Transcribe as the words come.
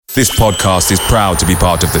This podcast is proud to be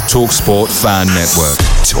part of the TalkSport Fan Network.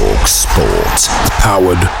 TalkSport.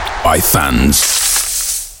 Powered by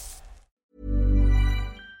fans.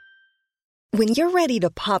 When you're ready to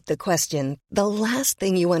pop the question, the last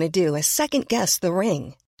thing you want to do is second-guess the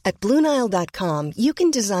ring. At BlueNile.com, you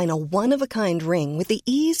can design a one-of-a-kind ring with the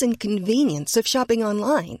ease and convenience of shopping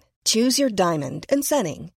online. Choose your diamond and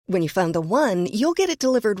setting. When you find the one, you'll get it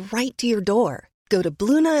delivered right to your door. Go to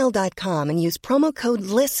BlueNile.com and use promo code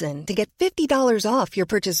LISTEN to get $50 off your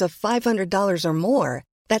purchase of $500 or more.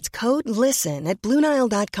 That's code LISTEN at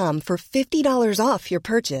BlueNile.com for $50 off your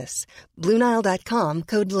purchase. BlueNile.com,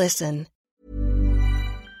 code LISTEN.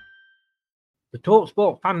 The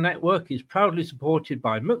TalkSport Fan Network is proudly supported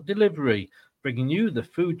by McDelivery, bringing you the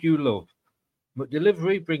food you love.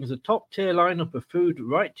 McDelivery brings a top-tier lineup of food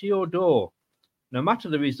right to your door. No matter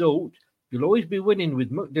the result, you'll always be winning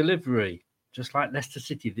with McDelivery, just like Leicester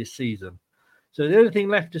City this season. So the only thing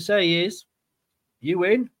left to say is, you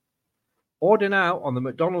win. Order now on the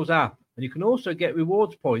McDonald's app, and you can also get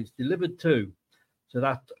rewards points delivered too. So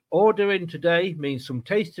that ordering today means some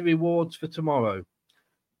tasty rewards for tomorrow.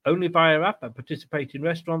 Only via app at participating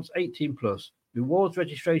restaurants, 18+. Rewards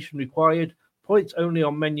registration required. Points only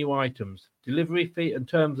on menu items. Delivery fee and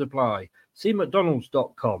terms apply. See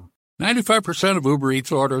mcdonalds.com. 95% of Uber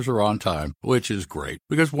Eats orders are on time, which is great.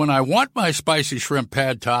 Because when I want my spicy shrimp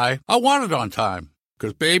pad thai, I want it on time.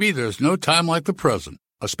 Because, baby, there's no time like the present.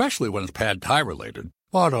 Especially when it's pad thai related.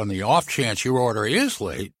 But on the off chance your order is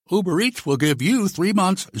late, Uber Eats will give you 3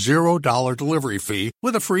 months, $0 delivery fee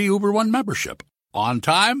with a free Uber One membership. On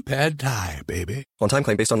time, pad thai, baby. On time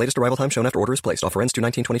claim based on latest arrival time shown after order is placed. Offer ends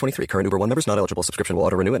 2/19/2023. Current Uber One members not eligible. Subscription will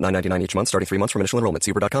auto-renew at $9.99 each month starting 3 months from initial enrollment. See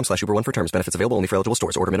Uber.com/Uber One for terms. Benefits available only for eligible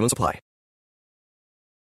stores. Order minimums apply.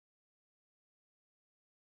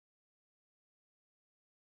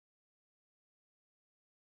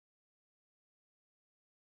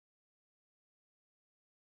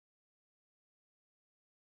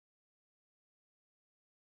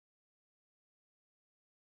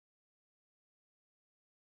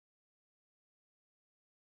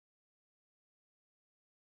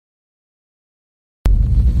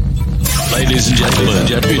 Ladies and gentlemen,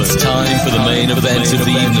 it's time for the main event of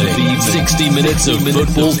the evening. 60 minutes of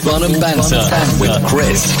football fun and banter with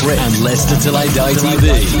Chris and Leicester Till I Die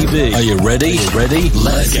TV. Are you ready?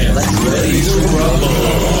 Let's get ready to rumble.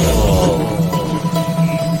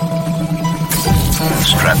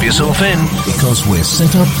 Strap yourself in, because we're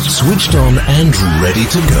set up, switched on, and ready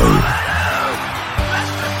to go.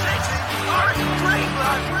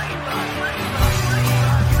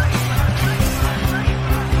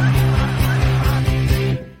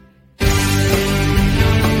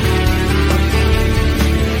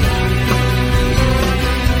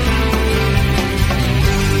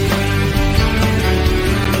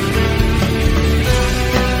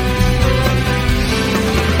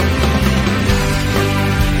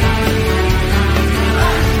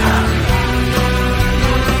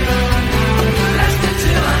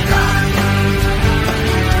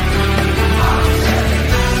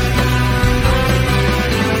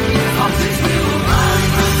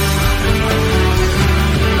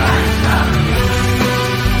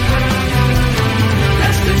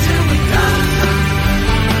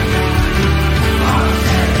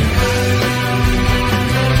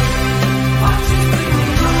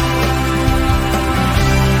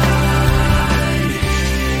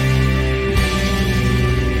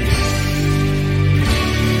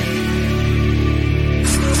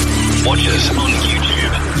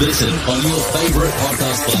 Listen on your favourite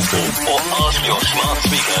podcast platform or ask your smart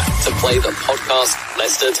speaker to play the podcast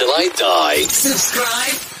Leicester Till I Die.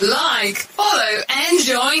 Subscribe, like, follow and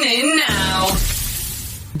join in now.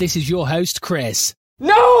 This is your host, Chris.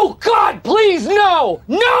 No! God, please, no!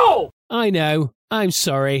 No! I know. I'm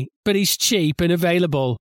sorry, but he's cheap and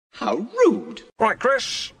available. How rude. Right,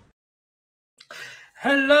 Chris.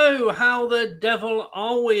 Hello, how the devil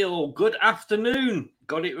are we all? Good afternoon.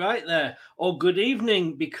 Got it right there. Or good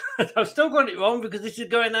evening, because I've still got it wrong because this is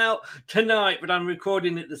going out tonight, but I'm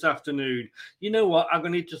recording it this afternoon. You know what? I'm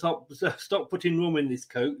going to need to stop putting rum in this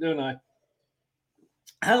Coke, don't I?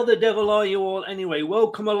 How the devil are you all anyway?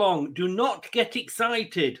 Welcome along. Do not get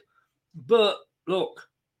excited. But look,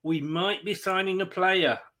 we might be signing a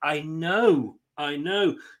player. I know.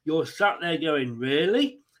 You're sat there going,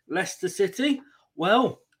 really? Leicester City?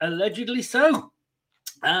 Well, allegedly so.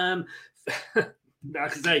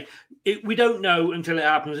 Like I say, we don't know until it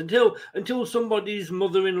happens. Until somebody's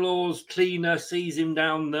mother-in-law's cleaner sees him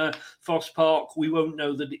down the Foss Park, we won't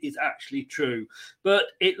know that it is actually true. But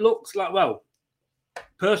it looks like, well,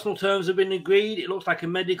 personal terms have been agreed. It looks like a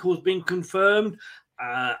medical's been confirmed.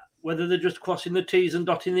 Whether they're just crossing the T's and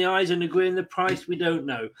dotting the I's and agreeing the price, we don't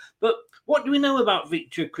know. But what do we know about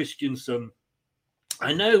Victor Christiansen?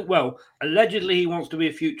 I know, well, allegedly he wants to be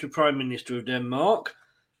a future Prime Minister of Denmark.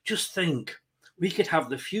 Just think, we could have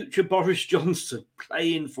the future Boris Johnson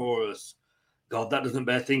playing for us. God, that doesn't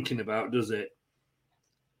bear thinking about, does it?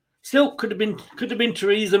 Still, could have been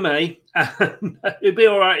Theresa May. And it'd be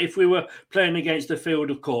all right if we were playing against a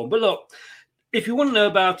field of corn. But look, if you want to know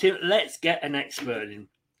about him, let's get an expert in.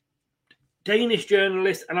 Danish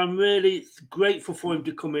journalist, and I'm really grateful for him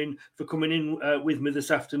coming in with me this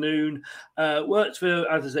afternoon. Works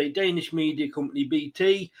for, as I say, Danish media company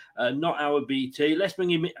BT, not our BT. Let's bring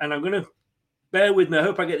him in, and I'm going to bear with me. I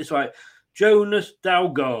hope I get this right. Jonas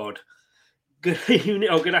Daugard. Good evening,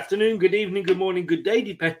 or good afternoon, good evening, good morning, good day,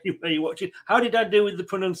 depending where you're watching. How did I do with the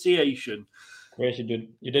pronunciation? Yes,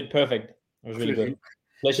 you did perfect. It was really good.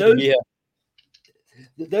 Pleasure to be here.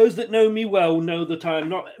 Those that know me well know that I'm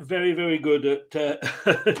not very, very good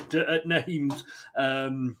at names.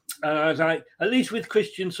 And I was like, at least with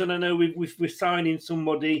Christiansen, I know we're signing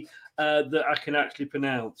somebody that I can actually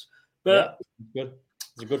pronounce. But yeah, good.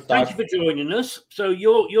 It's a good start. Thank you for joining us. So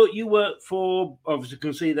you work for, obviously, you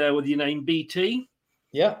can see there with your name, BT.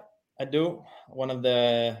 Yeah, I do. One of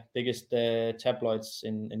the biggest tabloids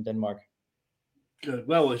in Denmark. Good.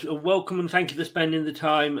 Well, welcome and thank you for spending the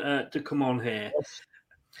time to come on here. Yes.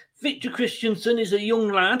 Victor Christiansen is a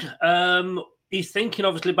young lad. He's thinking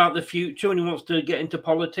obviously about the future and he wants to get into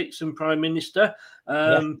politics and Prime Minister.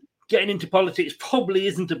 Getting into politics probably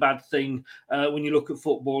isn't a bad thing when you look at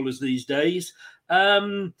footballers these days.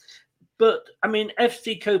 But I mean,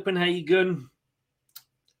 FC Copenhagen,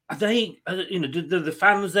 are they, do the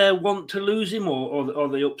fans there want to lose him or are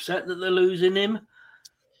they upset that they're losing him?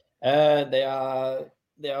 They are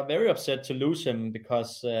very upset to lose him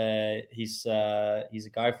because he's a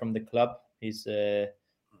guy from the club. He's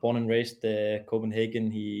born and raised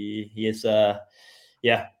Copenhagen. He is FCK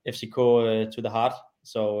to the heart.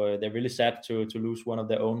 So they're really sad to lose one of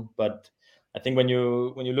their own. But I think when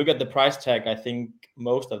you look at the price tag, I think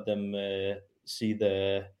most of them see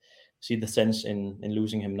the sense in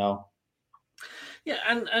losing him now. Yeah,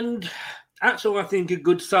 and that's all I think a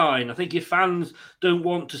good sign. I think if fans don't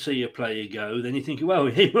want to see a player go, then you think, well,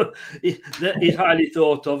 he's highly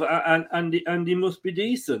thought of and he must be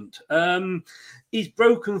decent. He's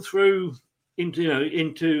broken through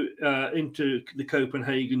into the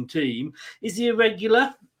Copenhagen team. Is he a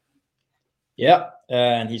regular? Yeah,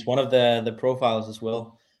 and he's one of the profiles as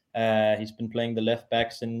well. He's been playing the left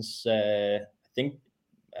back since I think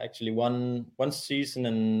actually one season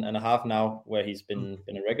and a half now, where he's been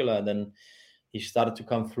a regular, and then he started to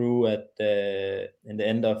come through in the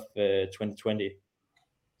end of 2020.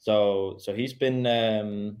 So he's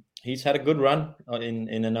been he's had a good run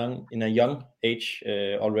in a young age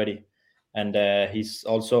already, and he's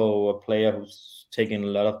also a player who's taking a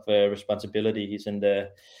lot of responsibility. He's in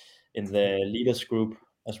the leaders group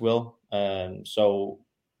as well. So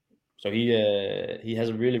he has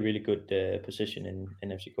a really, really good position in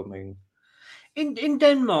FC Copenhagen. In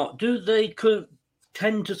Denmark, do they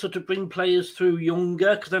tend to sort of bring players through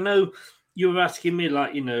younger? Because I know you were asking me,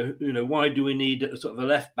 like, why do we need a sort of a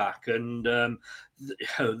left back? And the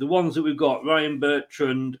ones that we've got, Ryan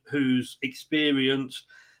Bertrand, who's experienced,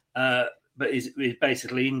 but is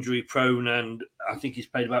basically injury prone, and I think he's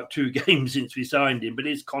played about 2 games since we signed him, but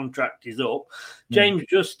his contract is up. James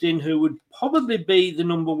Justin, who would probably be the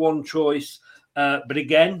number one choice, but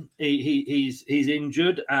again, he's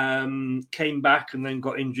injured, came back and then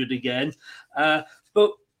got injured again.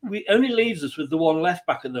 But we only leaves us with the one left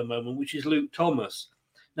back at the moment, which is Luke Thomas.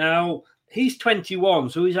 Now, he's 21,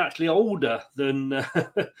 so he's actually older than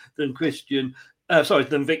Victor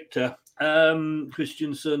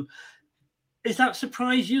Christiansen. Does that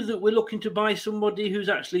surprise you that we're looking to buy somebody who's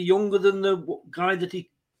actually younger than the guy that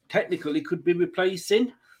he technically could be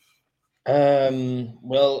replacing?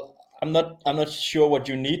 Well, I'm not sure what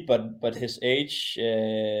you need, but his age,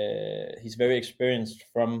 he's very experienced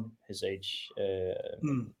from his age.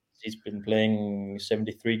 He's been playing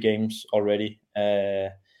 73 games already.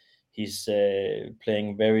 He's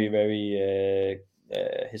playing very, very.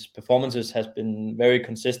 His performances has been very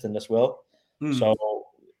consistent as well. So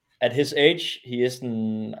at his age, he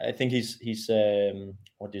isn't. I think he's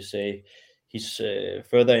what do you say? He's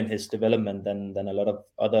further in his development than a lot of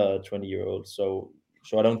other 20-year-olds. So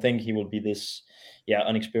I don't think he will be this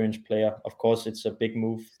unexperienced player. Of course, it's a big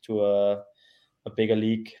move to a bigger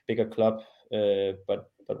league, bigger club.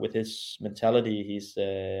 But with his mentality,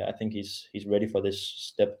 I think he's ready for this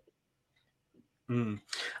step. And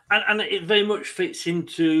it very much fits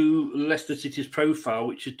into Leicester City's profile,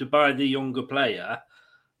 which is to buy the younger player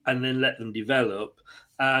and then let them develop.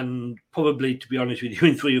 And probably, to be honest with you,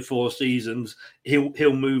 in 3 or 4 seasons,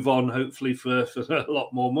 he'll move on, hopefully for a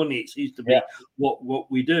lot more money. It seems to be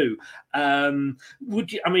what we do.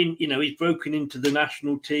 Would you? I mean, he's broken into the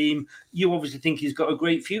national team. You obviously think he's got a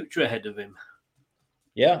great future ahead of him.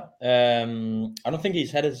 Yeah, I don't think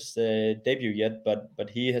he's had his debut yet, but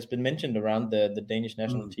he has been mentioned around the Danish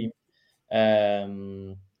national team.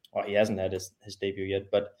 Well, he hasn't had his debut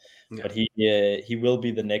yet, but he will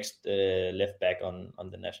be the next left back on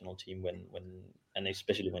the national team when and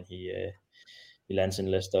especially when he lands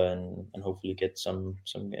in Leicester and hopefully get some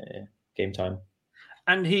game time.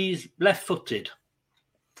 And he's left-footed.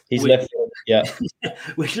 He's left-footed, yeah.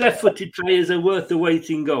 Which left-footed players are worth the weight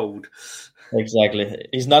in gold. Exactly.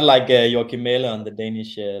 He's not like Joachim Mæhle on the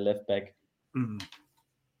Danish left back. Mm.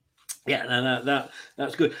 Yeah, no,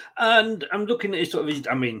 that's good. And I'm looking at it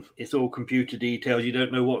it's all computer details. You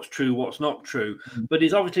don't know what's true, what's not true. Mm-hmm. But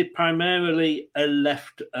he's obviously primarily a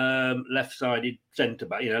left-sided centre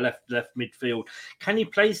back, left midfield. Can he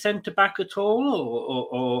play centre back at all,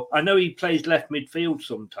 or I know he plays left midfield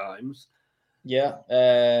sometimes. Yeah,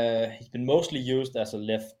 he's been mostly used as a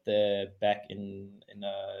left back in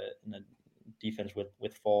a defense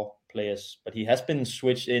with 4 players, but he has been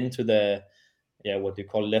switched into the what they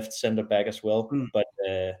call left center back as well. But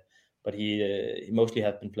he mostly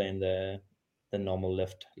has been playing the normal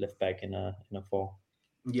left back in a 4.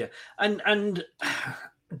 Yeah, and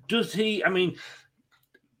does he? I mean,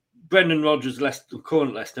 Brendan Rodgers,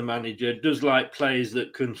 current Leicester manager, does like players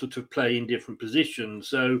that can sort of play in different positions.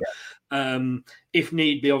 So, if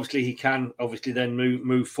need be, obviously he can then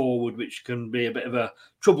move forward, which can be a bit of a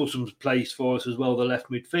troublesome place for us as well, the left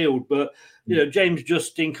midfield. But James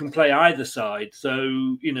Justin can play either side.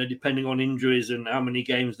 So depending on injuries and how many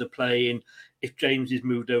games they're playing, if James is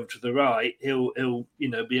moved over to the right, he'll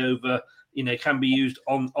be over. Can be used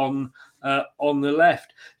on the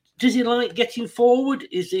left. Does he like getting forward?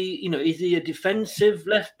 Is he a defensive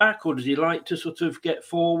left back, or does he like to sort of get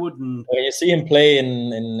forward? And when you see him play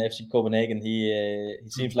in FC Copenhagen, he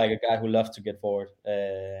seems like a guy who loves to get forward.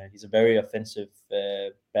 He's a very offensive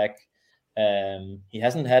back. He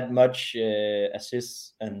hasn't had much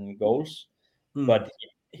assists and goals, but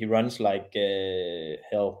he runs like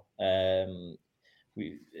hell.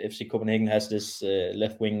 FC Copenhagen has this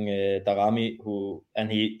left wing Darami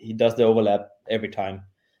and he does the overlap every time.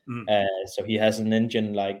 So he has an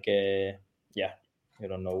engine like I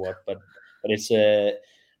don't know what, but it's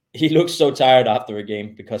he looks so tired after a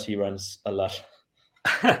game because he runs a lot.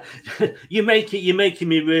 You're making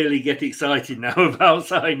me really get excited now about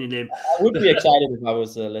signing him. I would be excited if I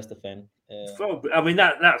was a Leicester fan. I mean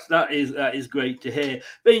that is great to hear.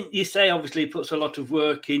 But you say obviously he puts a lot of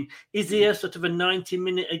work in. Is he a sort of a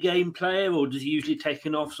 90-minute a game player, or does he usually take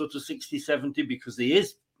an off sort of 60-70 because he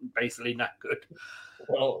is basically not good?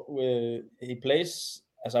 Well, he plays,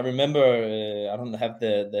 as I remember, I don't have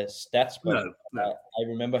the stats, but no. I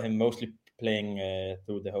remember him mostly playing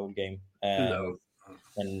through the whole game. And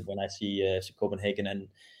when I see Copenhagen,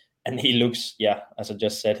 and he looks, as I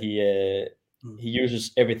just said, he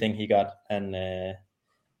uses everything he got, and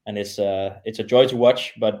it's a joy to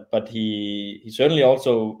watch. But he certainly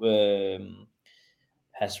also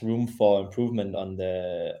has room for improvement on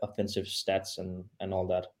the offensive stats and all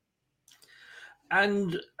that.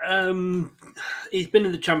 And he's been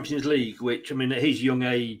in the Champions League, which, I mean, at his young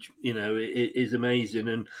age, is amazing.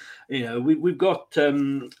 And, we've got,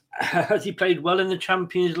 has he played well in the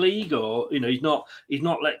Champions League, or, he's not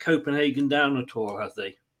let Copenhagen down at all, has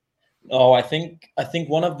he? Oh, I think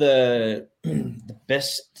one of the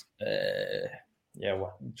best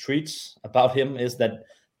treats about him is that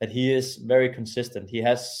he is very consistent. He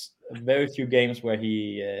has very few games where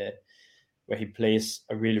he plays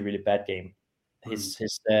a really, really bad game. His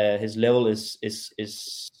level is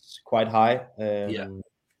quite high. Every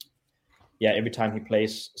time he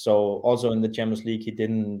plays. So also in the Champions League, he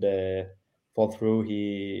didn't fall through.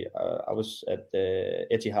 I was at the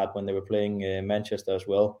Etihad when they were playing Manchester as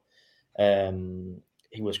well.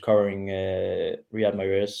 He was covering Riyad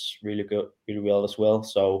Mahrez really well as well.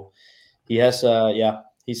 So he has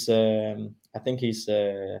he's I think he's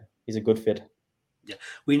a good fit. Yeah,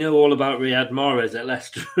 we know all about Riyad Mahrez at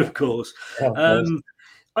Leicester, of course.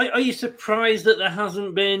 Are you surprised that there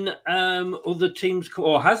hasn't been other teams,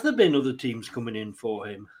 or has there been other teams coming in for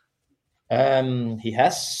him? He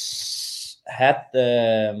has had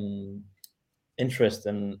interest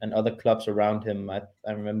and other clubs around him. I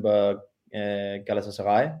remember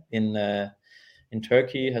Galatasaray in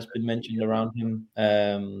Turkey has been mentioned around him,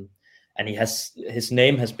 and his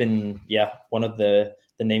name has been one of the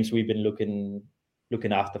names we've been looking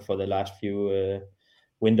after for the last few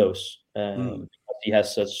windows because he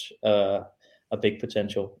has such a big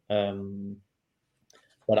potential.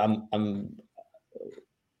 But I'm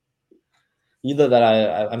either that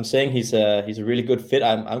I'm saying he's a really good fit.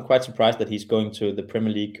 I'm quite surprised that he's going to the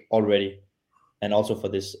Premier League already, and also for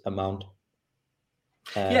this amount.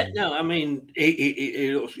 I mean,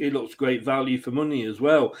 it looks great value for money as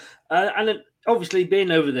well, and obviously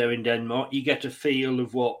being over there in Denmark, you get a feel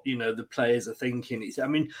of what the players are thinking. Is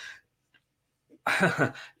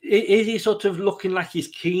he sort of looking like he's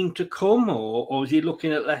keen to come, or is he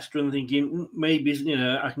looking at Leicester and thinking maybe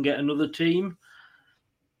I can get another team?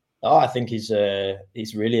 Oh, I think he's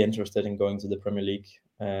really interested in going to the Premier League.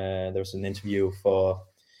 There was an interview for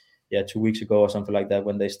 2 weeks ago or something like that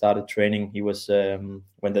when they started training. He was when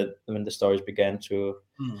the stories began to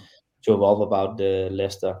evolve about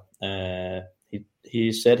Leicester.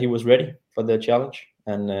 He said he was ready for the challenge,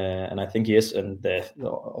 and I think he is. And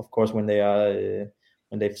of course, when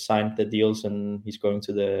they've signed the deals and he's going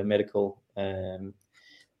to the medical,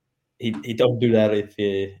 he don't do that if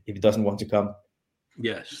he doesn't want to come.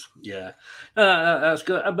 Yes, yeah, that's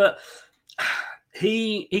good. But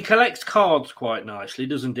he collects cards quite nicely,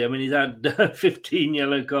 doesn't he? I mean, he's had 15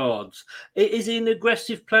 yellow cards. Is he an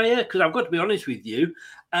aggressive player? Because I've got to be honest with you,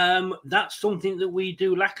 that's something that we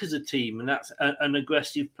do lack as a team, and that's an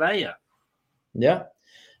aggressive player. Yeah.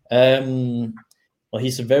 Well,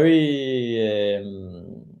 he's a very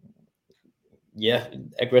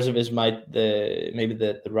aggressive is maybe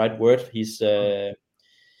the right word.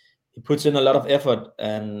 He puts in a lot of effort,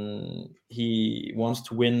 and he wants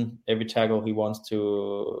to win every tackle. He wants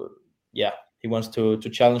to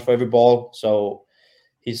challenge for every ball. So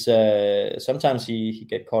he's sometimes he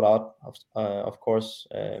get caught out. Of course,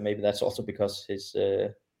 maybe that's also because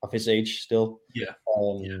of his age still. Yeah.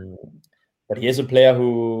 But he is a player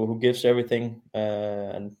who gives everything,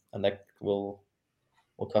 and that will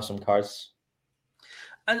cost some cards.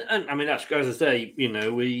 And I mean, that's, as I say,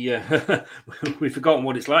 we've forgotten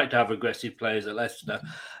what it's like to have aggressive players at Leicester.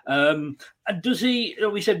 And does he?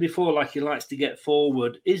 We said before, like, he likes to get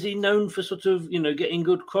forward. Is he known for sort of getting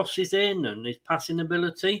good crosses in and his passing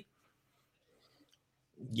ability?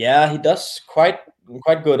 Yeah, he does quite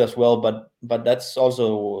good as well. But that's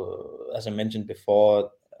also, as I mentioned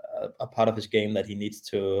before, a part of his game that he needs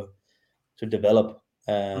to develop.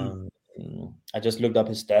 I just looked up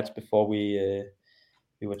his stats before we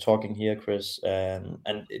were talking here, Chris,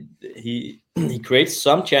 and he creates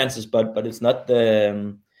some chances, but it's not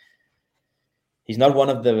he's not one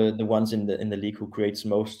of the ones in the league who creates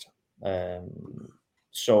most.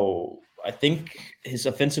 So I think his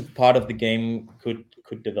offensive part of the game could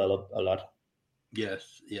develop a lot.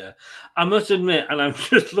 Yes, yeah. I must admit, and I'm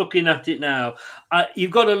just looking at it now,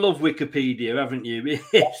 you've got to love Wikipedia, haven't you?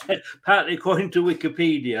 Apparently, according to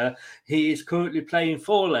Wikipedia, he is currently playing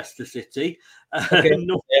for Leicester City. Okay.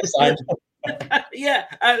 Yeah,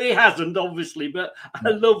 he hasn't, obviously, but I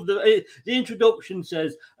love the introduction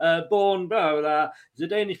says, born, blah, blah, blah, is a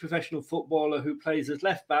Danish professional footballer who plays as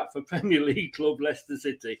left-back for Premier League club Leicester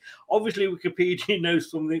City. Obviously, Wikipedia knows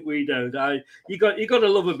something we don't. You got to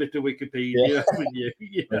love a bit of Wikipedia, haven't you?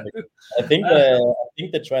 I think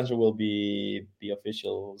the transfer will be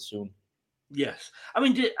official soon. Yes. I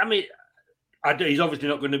mean, he's obviously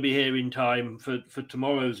not going to be here in time for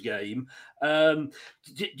tomorrow's game. Do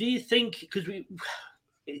you think, because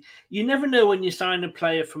you never know when you sign a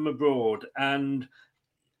player from abroad, and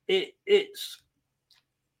it's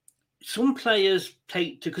some players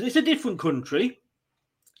take to, because it's a different country,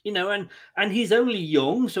 and he's only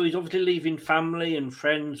young, so he's obviously leaving family and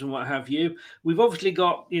friends and what have you. We've obviously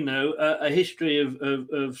got a history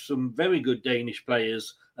of some very good Danish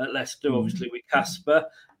players at Leicester, obviously with Kasper.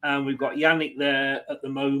 And we've got Yannick there at the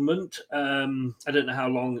moment. I don't know how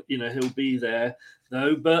long he'll be there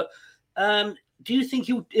though. But do you think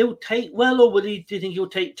he'll take well, or do you think he'll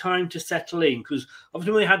take time to settle in? Because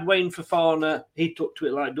obviously when we had Wayne Fofana, he took to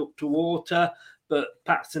it like duck to water. But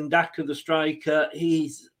Patson Daka, the striker,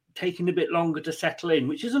 he's taking a bit longer to settle in,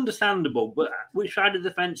 which is understandable. But which side of the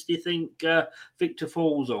fence do you think Victor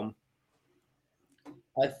falls on?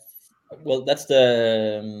 Well, that's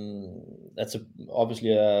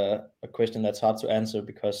obviously a question that's hard to answer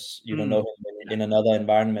because you don't know him in another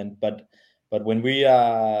environment. But when we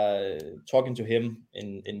are talking to him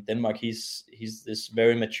in Denmark, he's this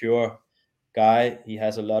very mature guy. He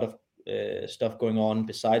has a lot of stuff going on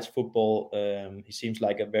besides football. He seems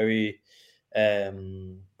like a very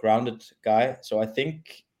grounded guy. So I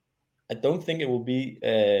don't think it will be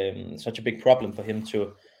such a big problem for him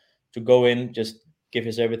to go in, just give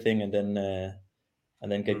his everything, and then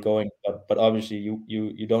and then get going. But obviously,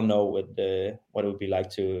 you don't know what it would be like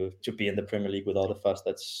to be in the Premier League with all the fuss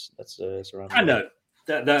that's surrounding. I know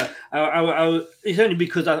it's only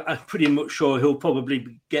because I'm pretty much sure he'll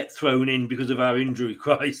probably get thrown in because of our injury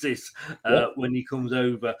crisis when he comes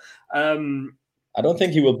over. I don't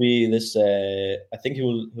think he will be this. I think he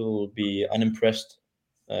will be unimpressed.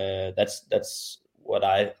 That's what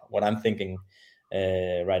I'm thinking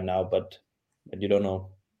right now, but you don't know.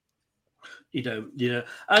 You don't, yeah.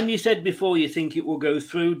 And you said before you think it will go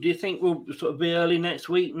through. Do you think we'll sort of be early next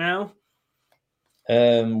week now?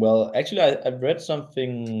 Well, actually, I've read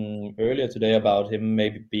something earlier today about him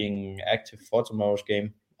maybe being active for tomorrow's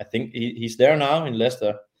game. I think he's there now in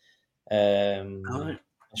Leicester.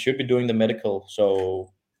 Should be doing the medical,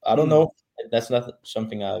 so I don't know. That's not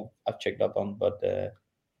something I've checked up on, but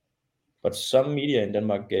some media in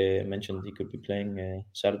Denmark mentioned he could be playing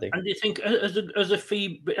Saturday. And do you think has a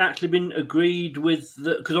fee actually been agreed with?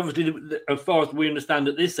 Because obviously, as far as we understand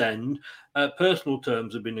at this end, personal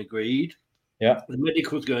terms have been agreed. Yeah, the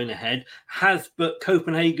medical's going ahead. But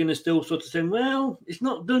Copenhagen is still sort of saying, well, it's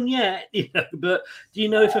not done yet. But do you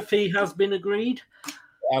know if a fee has been agreed?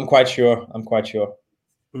 I'm quite sure.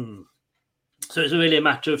 So it's really a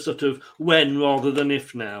matter of sort of when rather than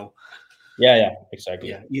if now. Yeah, exactly.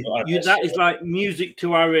 Yeah, that is like music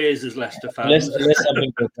to our ears as Leicester fans. Unless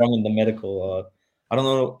something goes wrong in the medical, I don't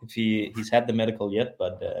know if he's had the medical yet,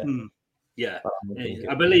 but I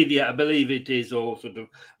believe it is all sort of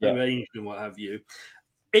arranged and what have you.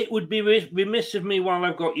 It would be remiss of me while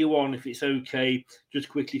I've got you on, if it's okay, just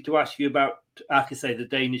quickly to ask you about, like I say, the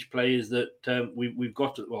Danish players that we've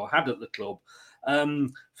got had at the club.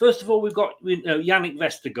 First of all, we've got Yannick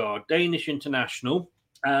Vestergaard, Danish international.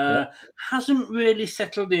 Hasn't really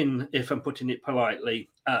settled in, if I'm putting it politely,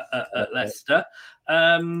 at Leicester.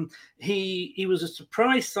 He was a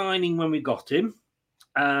surprise signing when we got him.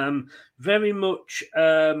 Very much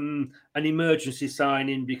an emergency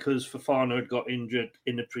signing because Fofana had got injured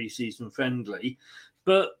in the pre-season friendly.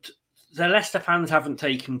 But the Leicester fans haven't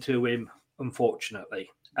taken to him, unfortunately.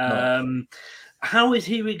 No. How is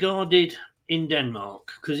he regarded in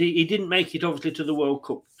Denmark? Because he didn't make it, obviously, to the World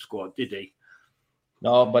Cup squad, did he?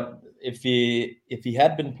 No, but if he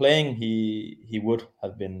had been playing, he would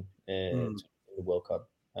have been to the World Cup.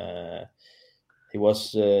 He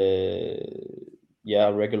was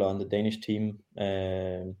regular on the Danish team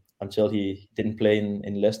until he didn't play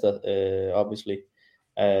in Leicester, obviously.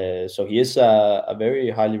 So he is a very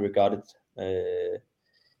highly regarded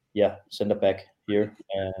centre back here,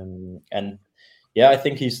 and I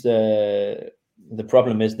think he's the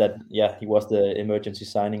problem is that he was the emergency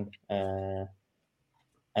signing.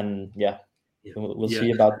 We'll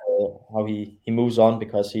see about how he moves on,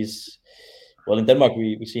 because he's in Denmark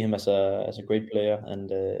we see him as a great player, and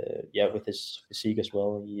with his physique as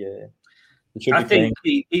well, he should be playing.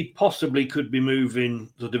 he possibly could be moving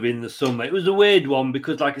sort of in the summer. It was a weird one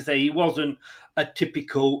because, like I say, he wasn't a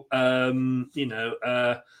typical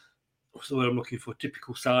what's the word I'm looking for?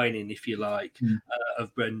 Typical signing, if you like,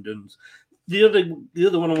 of Brendan's. The other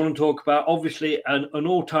one I want to talk about, obviously, an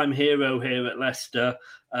all-time hero here at Leicester.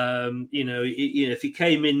 If he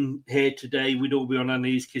came in here today, we'd all be on our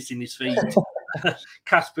knees kissing his feet.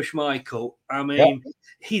 Kasper Schmeichel. I mean,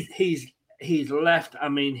 he's left. I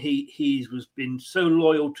mean, he's been so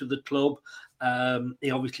loyal to the club.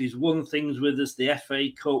 He obviously has won things with us, the FA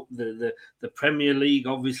Cup, the Premier League,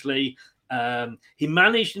 obviously. He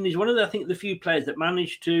managed, and he's one of the few players that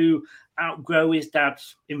managed to outgrow his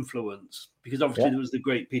dad's influence, because obviously there was the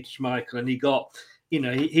great Peter Schmeichel, and he got,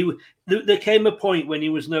 there came a point when he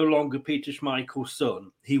was no longer Peter Schmeichel's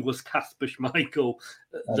son. He was Kasper Schmeichel,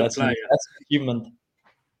 the player. That's human.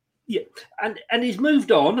 Yeah, and he's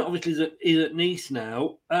moved on. Obviously, he's at Nice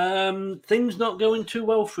now. Things not going too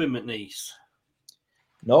well for him at Nice.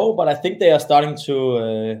 No, but I think they are starting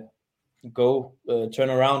to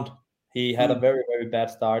turn around. He had a very, very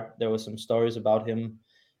bad start. There were some stories about him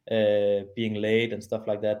being late and stuff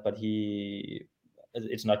like that, but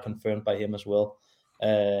it's not confirmed by him as well.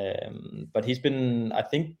 But he's been, I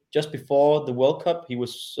think, just before the World Cup, he won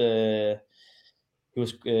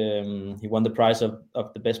the prize of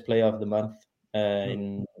the best player of the month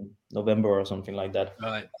in November or something like that.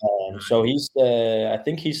 Right. So he's, I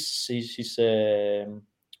think he's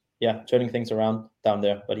turning things around down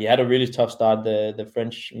there. But he had a really tough start. The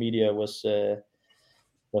French media was very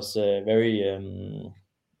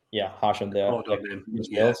harsh on their as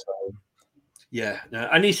well. So. Yeah,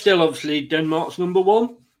 and he's still obviously Denmark's number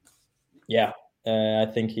one. Yeah, I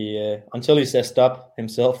think he until he says stop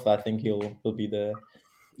himself, I think he'll be the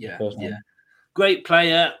first one. great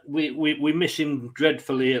player. We miss him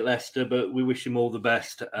dreadfully at Leicester, but we wish him all the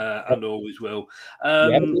best and always will.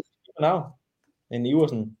 Now, and he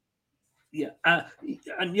wasn't. Yeah,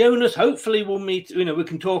 and Jonas, hopefully we'll meet. We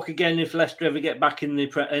can talk again if Leicester ever get back in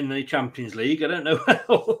the Champions League. I don't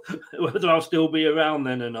know whether I'll still be around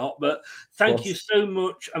then or not. But thank you so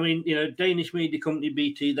much. I mean, Danish media company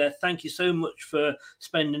BT there. Thank you so much for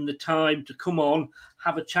spending the time to come on,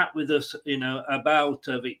 have a chat with us. About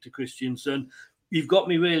Victor Christiansen. You've got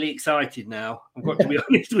me really excited now. I've got to be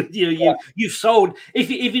honest with you. You've sold. If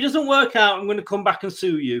he doesn't work out, I'm going to come back and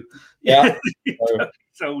sue you. Yeah.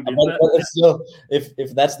 Sold him, but still,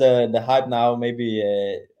 if that's the hype now, maybe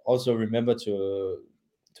also remember to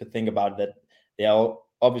think about that they are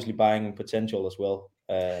obviously buying potential as well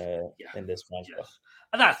in this transfer. Yes.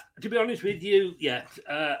 And that's, to be honest with you,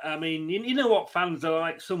 I mean, you know what fans are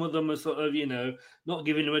like. Some of them are sort of, not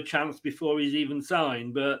giving him a chance before he's even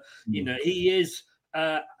signed. But, he is,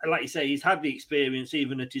 like you say, he's had the experience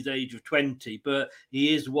even at his age of 20. But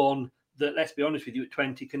he is one that, let's be honest with you, at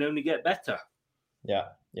 20 can only get better. Yeah.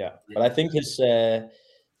 But I think his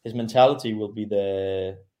mentality will be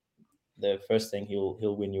the first thing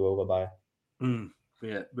he'll win you over by.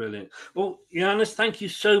 Yeah, brilliant. Well, Jonas, thank you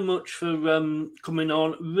so much for coming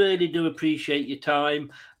on. Really do appreciate your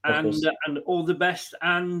time and all the best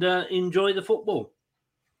and enjoy the football.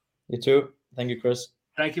 You too. Thank you, Chris.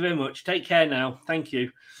 Thank you very much. Take care now. Thank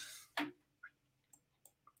you.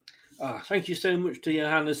 Thank you so much to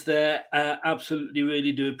Johannes there. Absolutely,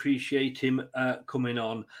 really do appreciate him coming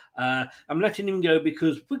on. I'm letting him go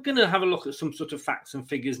because we're going to have a look at some sort of facts and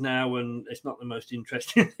figures now, and it's not the most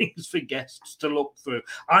interesting things for guests to look through.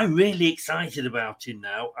 I'm really excited about him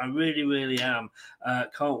now. I really, really am.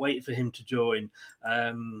 Can't wait for him to join.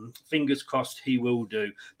 Fingers crossed he will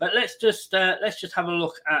do. But let's just have a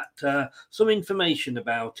look at some information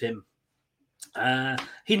about him.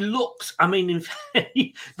 He looks, I mean, there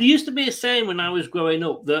used to be a saying when I was growing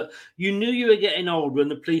up that you knew you were getting old when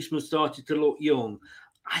the policeman started to look young.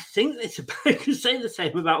 I think I could say the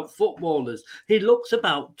same about footballers. He looks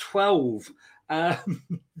about 12. But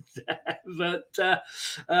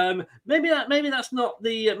maybe that's not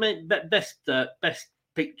the best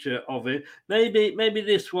picture of it. Maybe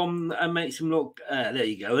this one makes him look, there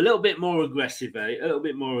you go, a little bit more aggressive, A little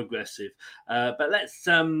bit more aggressive. But let's...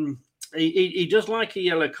 He does like a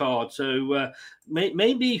yellow card, so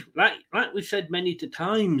maybe, like we've said many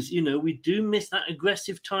times, we do miss that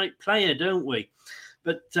aggressive type player, don't we?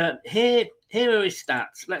 But here are his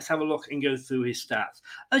stats. Let's have a look and go through his stats.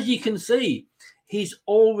 As you can see, he's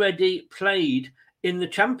already played in the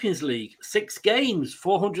Champions League 6 games,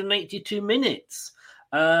 482 minutes.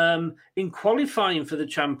 In qualifying for the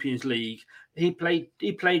Champions League, he played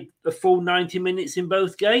a full 90 minutes in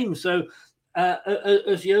both games. So.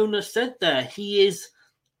 As Jonas said there, he is,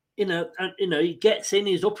 he gets in,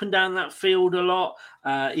 he's up and down that field a lot.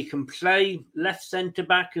 He can play left centre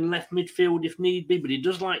back and left midfield if need be, but he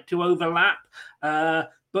does like to overlap.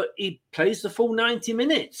 But he plays the full 90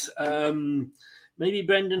 minutes. Maybe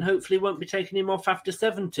Brendan hopefully won't be taking him off after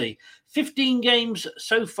 70. 15 games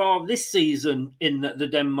so far this season in the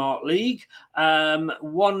Denmark League.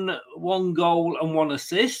 One goal and 1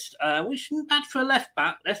 assist, which isn't bad for a left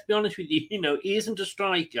back. Let's be honest with you. He isn't a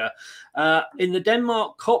striker. In the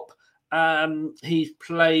Denmark Cup, he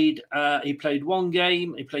played 1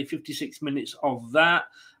 game. He played 56 minutes of that.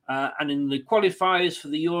 And in the qualifiers for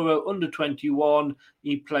the Euro under-21,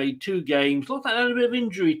 he played 2 games. Looked like a little bit of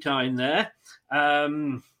injury time there.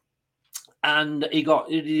 And he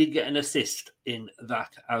did get an assist in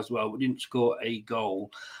that as well, but didn't score a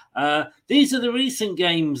goal. These are the recent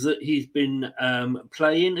games that he's been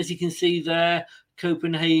playing. As you can see there,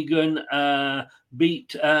 Copenhagen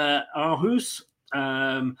beat Aarhus.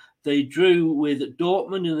 They drew with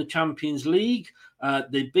Dortmund in the Champions League.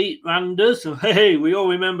 They beat Randers. So, hey, we all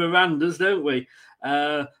remember Randers, don't we?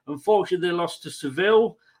 Unfortunately, they lost to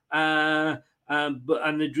Seville. And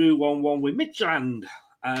they drew 1-1 with Midtjylland.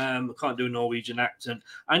 I can't do a Norwegian accent.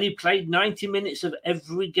 And he played 90 minutes of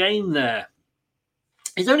every game there.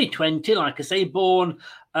 He's only 20, like I say, born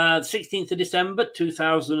 16th of December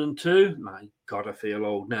 2002. My God, I feel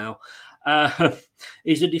old now.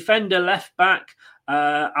 He's a defender left back.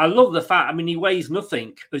 I love the fact, he weighs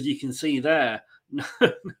nothing, as you can see there.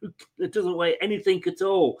 It doesn't weigh anything at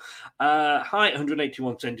all. Height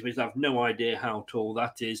 181 centimetres. I have no idea how tall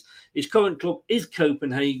that is. His current club is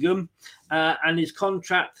Copenhagen, and his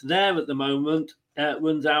contract there at the moment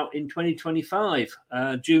runs out in 2025,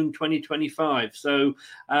 June 2025. So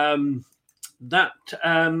that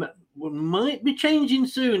might be changing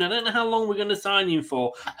soon. I don't know how long we're going to sign him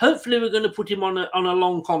for. Hopefully, we're going to put him on a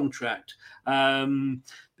long contract,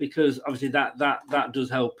 because obviously that does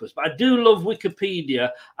help us. But I do love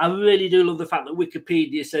Wikipedia. I really do love the fact that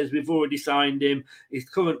Wikipedia says we've already signed him. His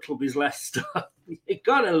current club is Leicester. You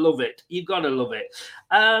gotta love it. You gotta love it.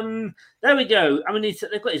 There we go. I mean,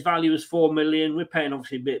 they've got his value as 4 million. We're paying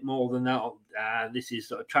obviously a bit more than that. This is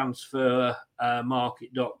sort of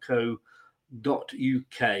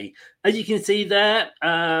transfermarket.co.uk. As you can see there,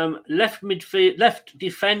 left midfield, left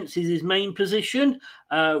defence is his main position.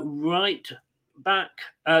 Left back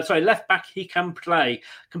he can play.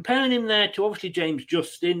 Comparing him there to obviously James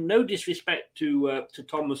Justin. No disrespect to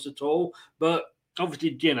Thomas at all, but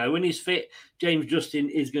obviously, you know, when he's fit, James Justin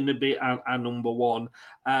is going to be our number one.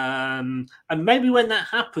 And maybe when that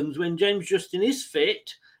happens, when James Justin is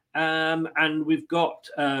fit, and we've got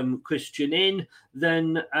Christianson in,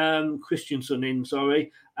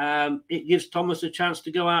 it gives Thomas a chance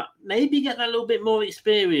to go out, maybe get that little bit more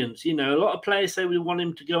experience. You know, a lot of players say we want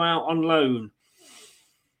him to go out on loan.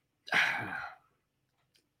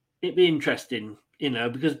 It'd be interesting. You know,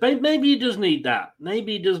 because maybe he does need that.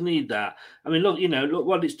 Maybe he does need that. I mean, look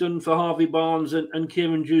what it's done for Harvey Barnes and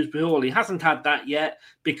Kieran Dewsbury-Hall. He hasn't had that yet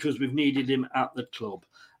because we've needed him at the club.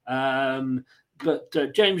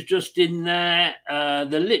 But James Justin there,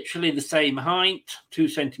 they're literally the same height, 2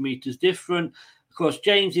 centimetres different. Of course,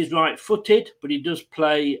 James is right-footed, but he does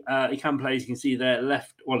play, he can play, as you can see there,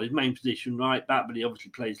 left, well, his main position, right back, but he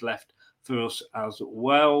obviously plays left for us as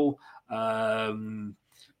well.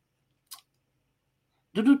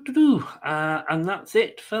 And that's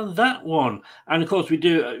it for that one. And of course, we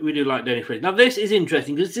do like Dennis Fraser. Now, this is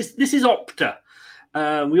interesting because this is Opta.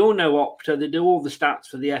 We all know Opta. They do all the stats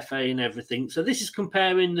for the FA and everything. So this is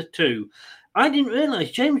comparing the two. I didn't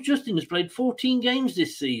realise James Justin has played 14 games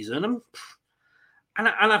this season. And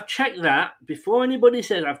I've checked that before anybody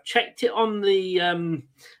says. I've checked it on the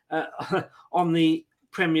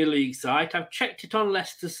Premier League site. I've checked it on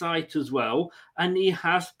Leicester site as well, and he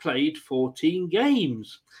has played 14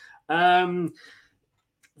 games. Victor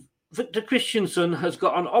Christiansen has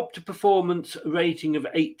got an Opta performance rating of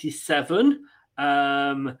 87,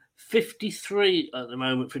 53 at the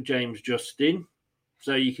moment for James Justin.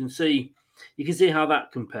 So you can see how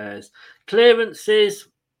that compares. Clearances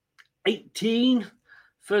 18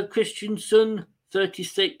 for Christiansen,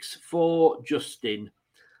 36 for Justin.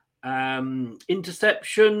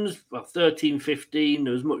 Interceptions, 13, 15,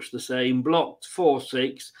 there was much the same. Blocked 4,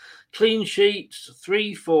 6. Clean sheets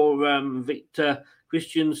 3 for Victor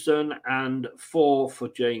Christiansen and 4 for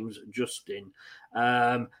James Justin.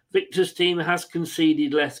 Victor's team has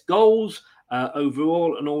conceded less goals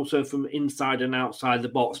overall, and also from inside and outside the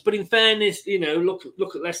box. But in fairness, you know,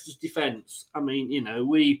 look at Leicester's defence. I mean, you know,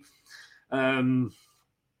 we've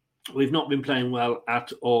not been playing well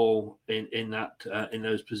at all in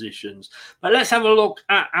those positions. But let's have a look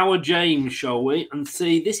at our James, shall we? And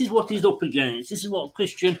see, this is what he's up against. This is what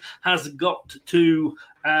Christian has got to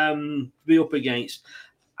be up against.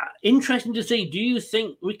 Interesting to see. Do you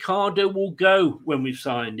think Ricardo will go when we've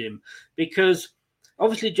signed him? Because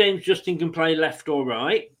obviously James Justin can play left or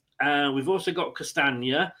right. We've also got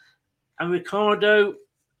Castagna. And Ricardo,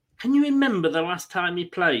 can you remember the last time he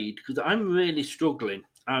played? Because I'm really struggling.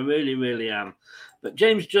 I really, really am. But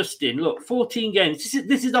James Justin, look, 14 games.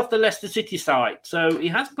 This is off the Leicester City site. So he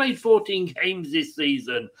has played 14 games this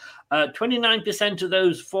season. 29% of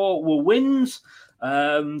those 4 were wins,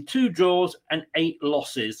 2 draws and 8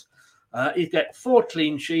 losses. He's got 4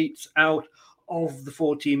 clean sheets out of the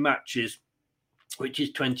 14 matches, which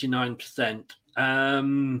is 29%.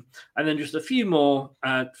 And then just a few more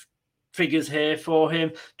figures here for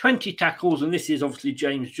him. 20 tackles, and this is obviously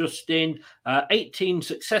James Justin. 18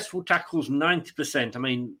 successful tackles, 90%. I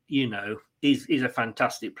mean, you know, he's a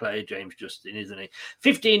fantastic player, James Justin, isn't he?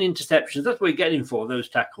 15 interceptions. That's what we're getting for those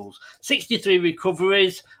tackles. 63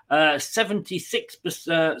 recoveries,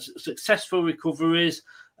 76% successful recoveries.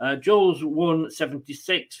 Jules won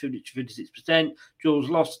 76, 56%. Jules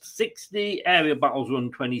lost 60. Area battles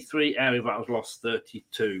won 23. Area battles lost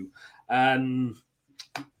 32.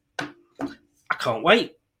 I can't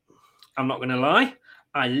wait. I'm not going to lie.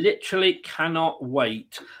 I literally cannot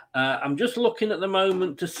wait. I'm just looking at the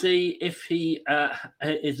moment to see if he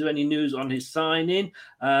is there any news on his signing.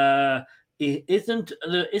 There isn't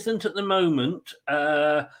at the moment,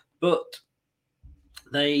 but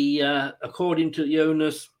they, according to the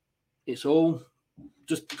owners, it's all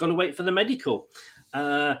just got to wait for the medical.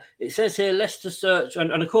 It says here Leicester search,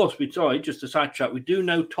 and of course, just a sidetrack, we do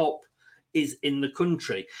know Top is in the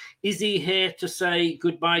country. Is he here to say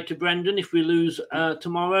goodbye to Brendan if we lose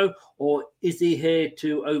tomorrow, or is he here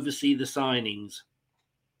to oversee the signings?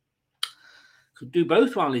 Could do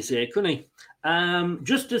both while he's here, couldn't he?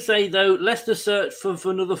 Just to say, though, Leicester's search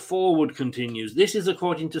for another forward continues. This is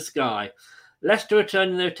according to Sky. Leicester are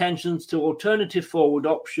turning their attentions to alternative forward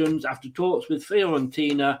options after talks with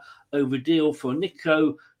Fiorentina over deal for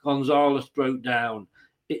Nico Gonzalez broke down.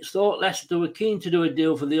 It's thought Leicester were keen to do a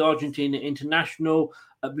deal for the Argentina international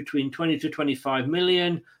at between 20 to 25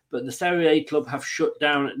 million, but the Serie A club have shut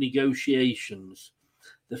down at negotiations.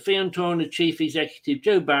 The Fiorentina chief executive,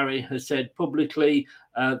 Joe Barry, has said publicly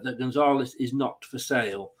that Gonzalez is not for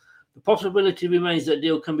sale. The possibility remains that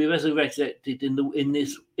deal can be resurrected in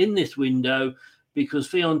this window because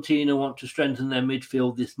Fiorentina want to strengthen their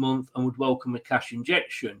midfield this month and would welcome a cash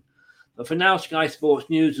injection. But for now, Sky Sports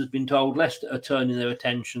News has been told Leicester are turning their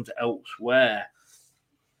attentions elsewhere.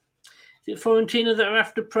 Is it Fiorentina that are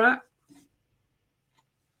after Pratt?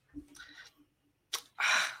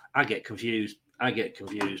 I get confused.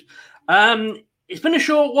 It's been a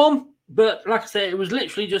short one. But like I say, it was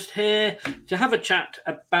literally just here to have a chat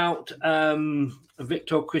about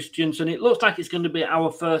Victor Christensen. It looks like it's going to be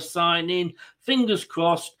our first signing. Fingers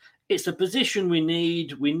crossed. It's a position we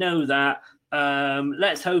need. We know that.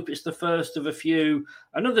 Let's hope it's the first of a few.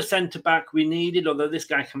 Another centre-back we needed, although this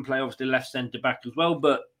guy can play obviously left centre-back as well.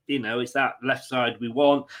 But, you know, it's that left side we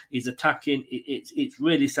want. He's attacking. It's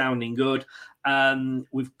really sounding good.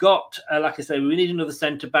 We've got, like I say, we need another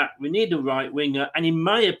centre-back. We need a right winger. And in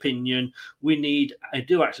my opinion, I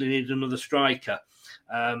do actually need another striker.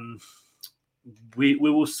 We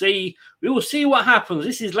will see. We will see what happens.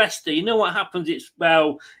 This is Leicester. You know what happens? It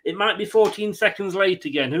might be 14 seconds late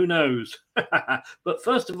again. Who knows? But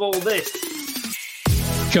first of all, this.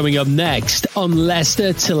 Coming up next on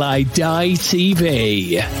Leicester Till I Die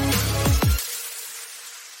TV.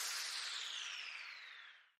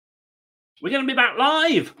 We're going to be back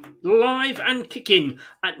live and kicking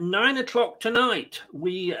at 9 o'clock tonight.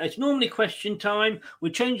 It's normally question time.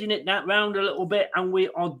 We're changing it round a little bit, and we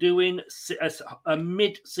are doing a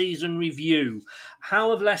mid-season review. How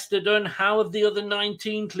have Leicester done? How have the other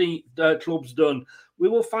 19 clubs done? We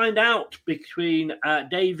will find out between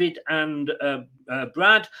David and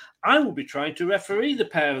Brad. I will be trying to referee the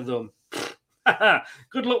pair of them.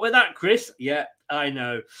 Good luck with that, Chris. Yeah, I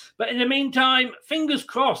know. But in the meantime, fingers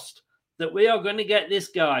crossed that we are going to get this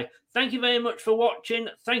guy. Thank you very much for watching.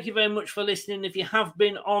 Thank you very much for listening. If you have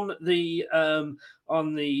been on the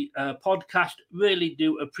podcast, really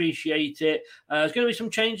do appreciate it. There's going to be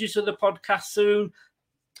some changes to the podcast soon.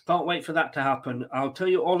 Can't wait for that to happen. I'll tell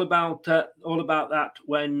you all about that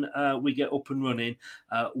when we get up and running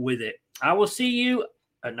with it. I will see you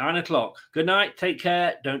at 9 o'clock. Good night. Take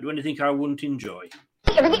care. Don't do anything I wouldn't enjoy.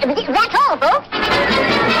 That's all, folks.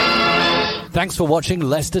 Thanks for watching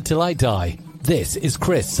Leicester Till I Die. This is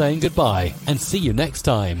Chris saying goodbye and see you next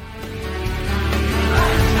time.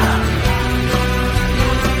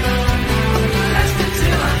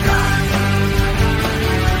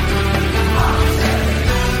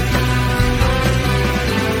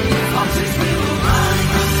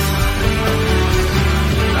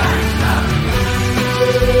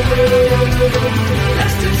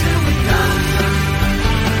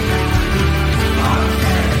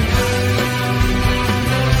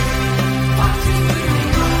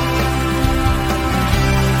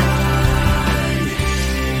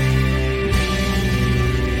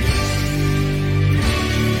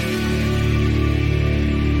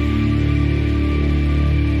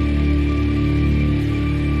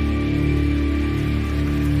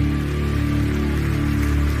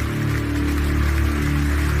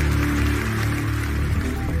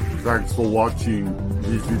 Thanks for watching.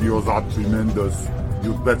 These videos are tremendous.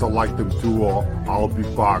 You better like them too, or I'll be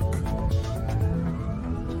back.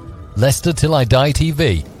 Leicester Till I Die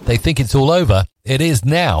TV. They think it's all over. It is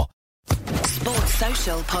now. Sports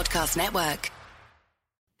Social Podcast Network.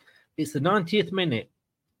 It's the 90th minute.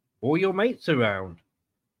 All your mates around.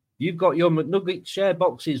 You've got your McNugget share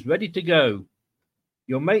boxes ready to go.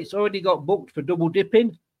 Your mates already got booked for double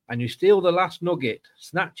dipping, and you steal the last nugget,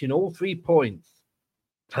 snatching all 3 points.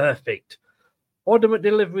 Perfect. Order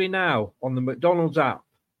McDelivery now on the McDonald's app.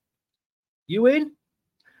 You in?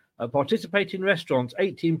 At participating restaurants,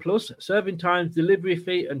 18 plus, serving times, delivery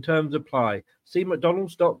fee and terms apply. See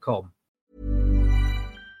mcdonalds.com.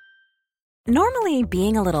 Normally,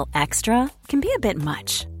 being a little extra can be a bit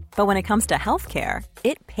much. But when it comes to healthcare,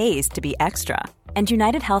 it pays to be extra. And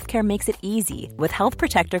United Healthcare makes it easy with Health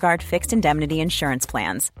Protector Guard fixed indemnity insurance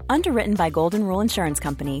plans. Underwritten by Golden Rule Insurance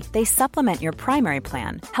Company, they supplement your primary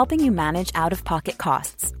plan, helping you manage out-of-pocket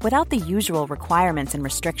costs without the usual requirements and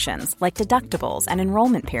restrictions like deductibles and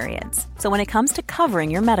enrollment periods. So when it comes to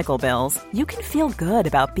covering your medical bills, you can feel good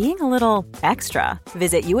about being a little extra.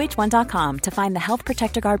 Visit UH1.com to find the Health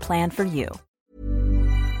Protector Guard plan for you.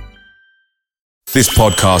 This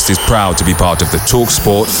podcast is proud to be part of the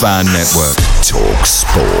TalkSport Fan Network.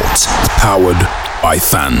 TalkSport. Powered by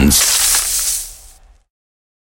fans.